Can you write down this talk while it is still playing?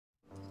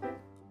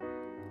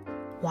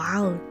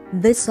Wow,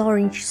 this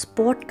orange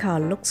sport car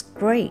looks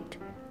great.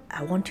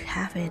 I want to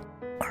have it.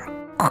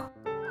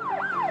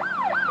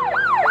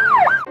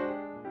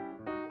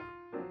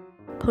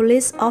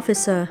 Police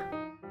officer,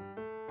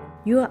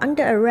 you are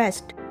under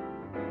arrest.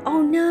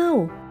 Oh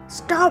no!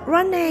 Stop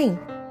running!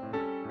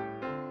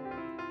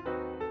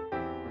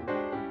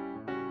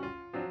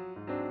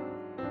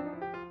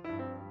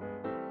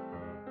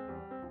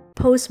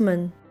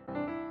 Postman.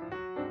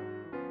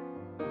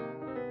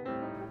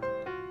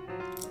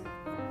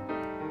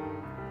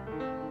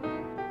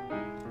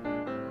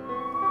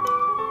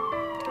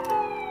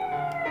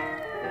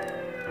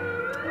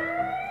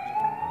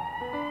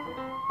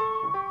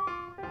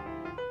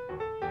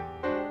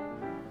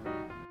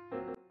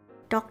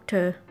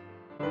 Doctor.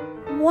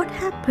 What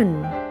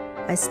happened?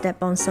 I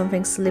stepped on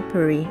something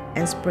slippery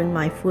and sprained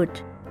my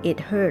foot. It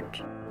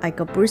hurt. I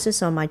got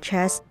bruises on my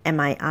chest and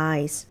my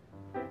eyes.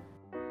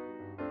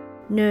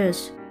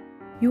 Nurse.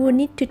 You will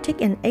need to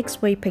take an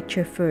X-ray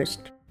picture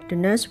first. The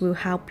nurse will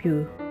help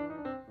you.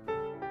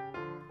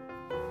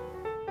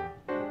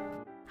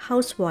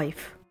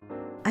 Housewife.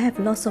 I have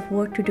lots of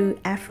work to do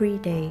every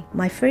day.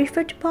 My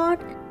favorite part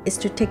is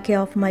to take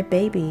care of my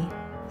baby.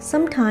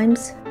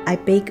 Sometimes I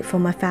bake for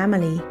my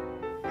family.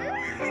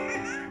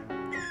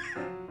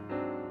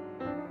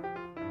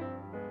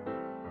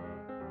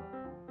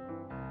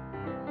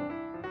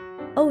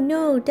 Oh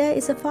no, there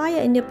is a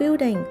fire in the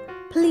building.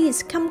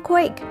 Please come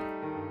quick.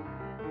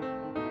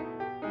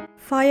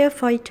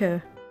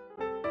 Firefighter.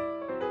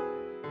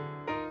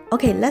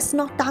 Okay, let's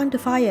knock down the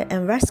fire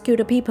and rescue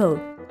the people.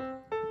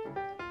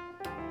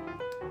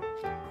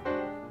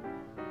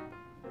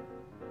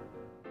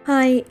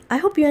 Hi, I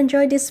hope you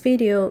enjoyed this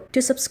video.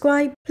 To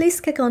subscribe,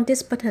 please click on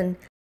this button.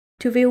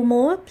 To view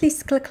more,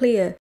 please click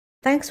here.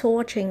 Thanks for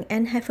watching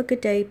and have a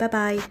good day. Bye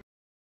bye.